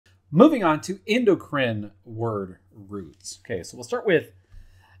Moving on to endocrine word roots. Okay, so we'll start with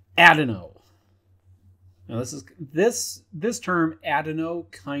adeno. Now this term adeno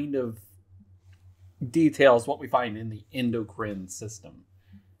kind of details what we find in the endocrine system.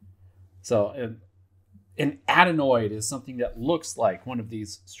 So an adenoid is something that looks like one of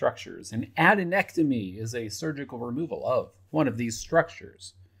these structures. An adenectomy is a surgical removal of one of these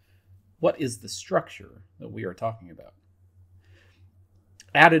structures. What is the structure that we are talking about?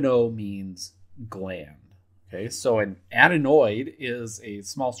 Adeno means gland. Okay, so an adenoid is a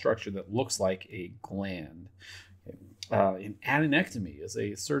small structure that looks like a gland. An adenectomy is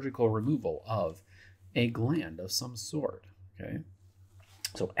a surgical removal of a gland of some sort. Okay,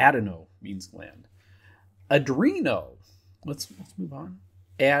 so adeno means gland. Adreno, let's move on.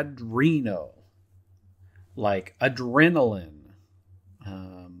 Adreno, like adrenaline.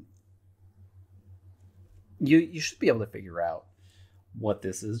 You should be able to figure out what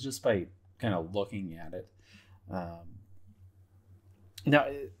this is just by kind of looking at it. Now,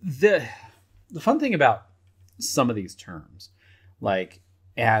 the fun thing about some of these terms, like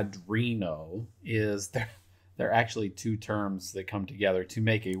adreno, is they're actually two terms that come together to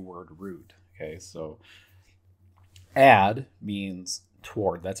make a word root. Okay, so ad means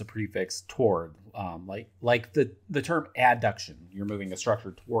toward. That's a prefix, toward. Like the term adduction. You're moving a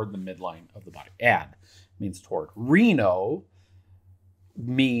structure toward the midline of the body. Ad means toward. Reno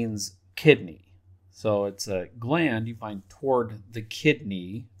means kidney. So it's a gland you find toward the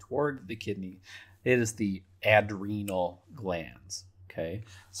kidney. Toward the kidney. It is the adrenal glands. Okay.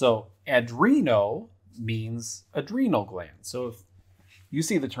 So adreno means adrenal gland. So if you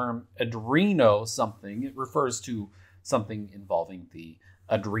see the term adreno something, it refers to something involving the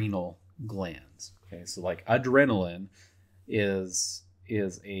adrenal glands. Okay. So like adrenaline is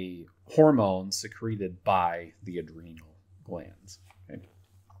a hormone secreted by the adrenal glands. Okay.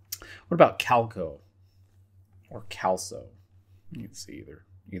 What about calco or calso? You can see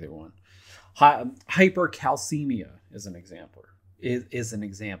either one. Hypercalcemia is an example. Is an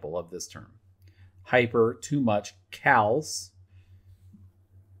example of this term. Hyper, too much. Calc,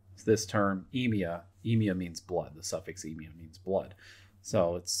 this term. Emia means blood. The suffix emia means blood.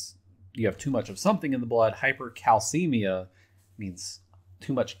 So you have too much of something in the blood. Hypercalcemia means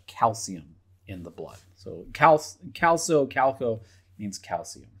too much calcium in the blood. So calco means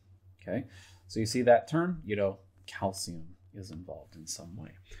calcium. Okay, so you see that term, calcium is involved in some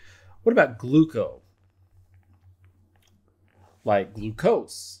way. What about gluco? Like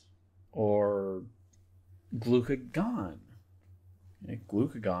glucose or glucagon. Okay,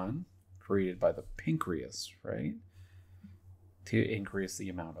 glucagon created by the pancreas, right? To increase the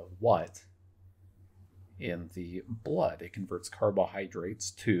amount of what in the blood? It converts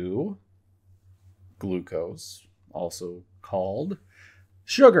carbohydrates to glucose, also called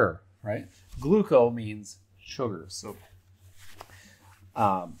sugar, right? Gluco means sugar. So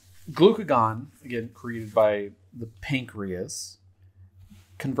glucagon, again, created by the pancreas,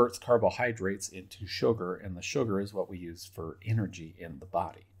 converts carbohydrates into sugar, and the sugar is what we use for energy in the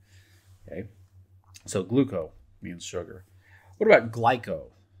body. Okay, so gluco means sugar. What about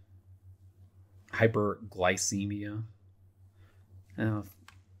glyco? Hyperglycemia. Now,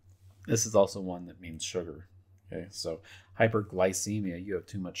 this is also one that means sugar. Okay, so hyperglycemia, you have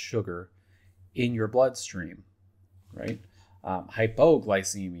too much sugar in your bloodstream, right?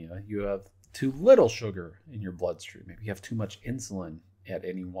 Hypoglycemia, you have too little sugar in your bloodstream. Maybe you have too much insulin at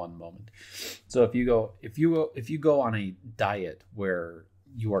any one moment. So if you go on a diet where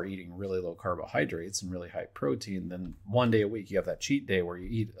you are eating really low carbohydrates and really high protein, then one day a week you have that cheat day where you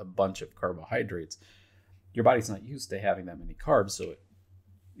eat a bunch of carbohydrates. Your body's not used to having that many carbs, so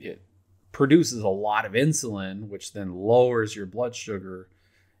it produces a lot of insulin, which then lowers your blood sugar,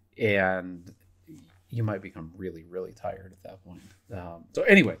 and you might become really, really tired at that point. So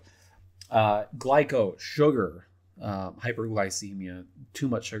anyway, glyco, sugar, hyperglycemia, too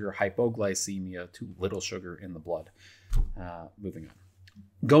much sugar, hypoglycemia, too little sugar in the blood. Moving on.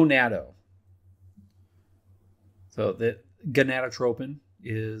 Gonado. So the gonadotropin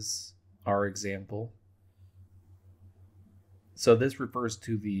is our example. So this refers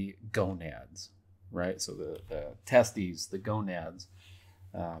to the gonads, right? So the testes, the gonads.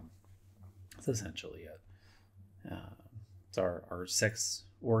 That's essentially it. It's our sex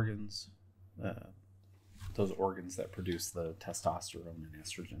organs, those organs that produce the testosterone and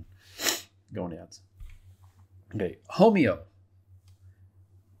estrogen, gonads. Okay, homeo.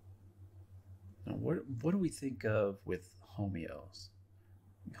 Now, what do we think of with homeos?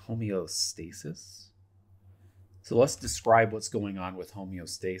 Homeostasis, So let's describe what's going on with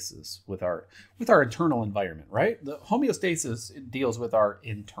homeostasis with our internal environment, right? The homeostasis deals with our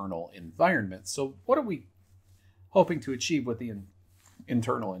internal environment. So what are we hoping to achieve with the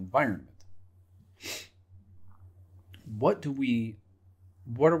internal environment? What are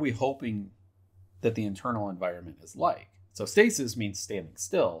we hoping that the internal environment is like? So stasis means standing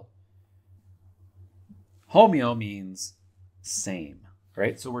still. Homeo means same,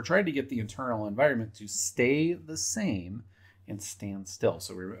 right? So we're trying to get the internal environment to stay the same and stand still.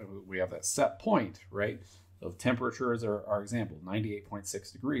 So we have that set point, right? So temperatures are our example,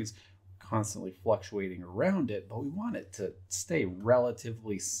 98.6 degrees, constantly fluctuating around it, but we want it to stay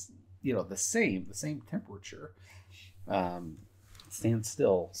relatively, the same temperature. Stand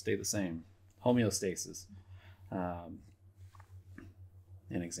still, stay the same. Homeostasis. An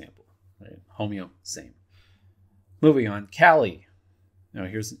example, right? Homeo, same. Moving on, Cali. Now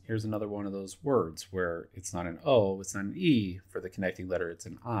here's another one of those words where it's not an O, it's not an E for the connecting letter, it's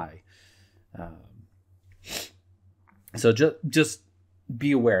an I. So just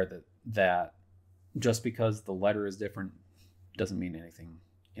be aware that just because the letter is different doesn't mean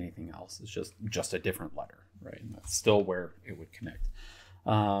anything else. It's just a different letter, right? And that's still where it would connect.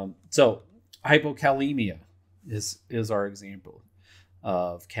 So hypokalemia is our example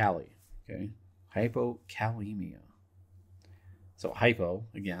of Cali. Okay, hypokalemia. So hypo,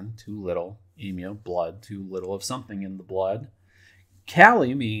 again, too little. Emia, blood, too little of something in the blood.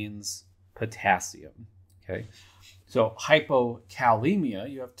 Kali means potassium. Okay, so hypokalemia,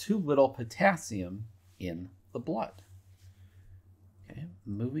 you have too little potassium in the blood. Okay,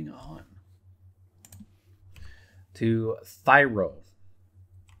 moving on to thyro.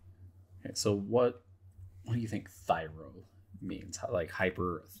 Okay, so what do you think thyro means? Like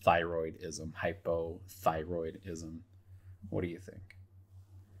hyperthyroidism, hypothyroidism. What do you think?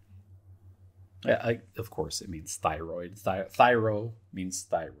 Of course, it means thyroid. Thyro means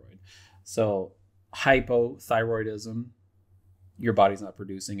thyroid. So hypothyroidism, your body's not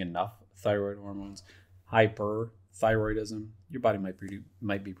producing enough thyroid hormones. Hyperthyroidism, your body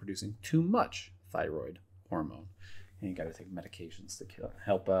might be producing too much thyroid hormone, and you got to take medications to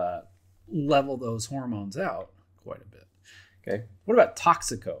help level those hormones out quite a bit. Okay, what about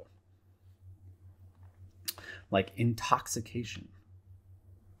toxico? Like intoxication.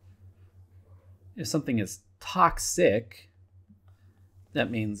 If something is toxic,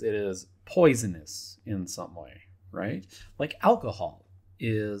 that means it is poisonous in some way, right? Like alcohol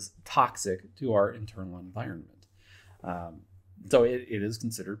is toxic to our internal environment. So it is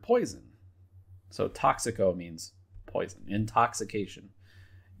considered poison. So toxico means poison, intoxication.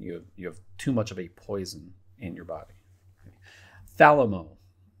 You have too much of a poison in your body. Okay. Thalamo,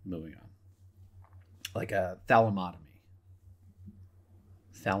 moving on. Like a thalamotomy.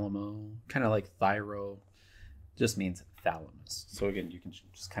 Thalamo, kind of like thyro, just means thalamus. So again, you can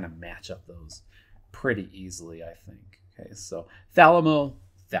just kind of match up those pretty easily, I think. Okay, so thalamo,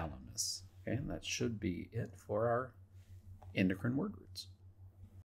 thalamus. Okay, and that should be it for our endocrine word roots.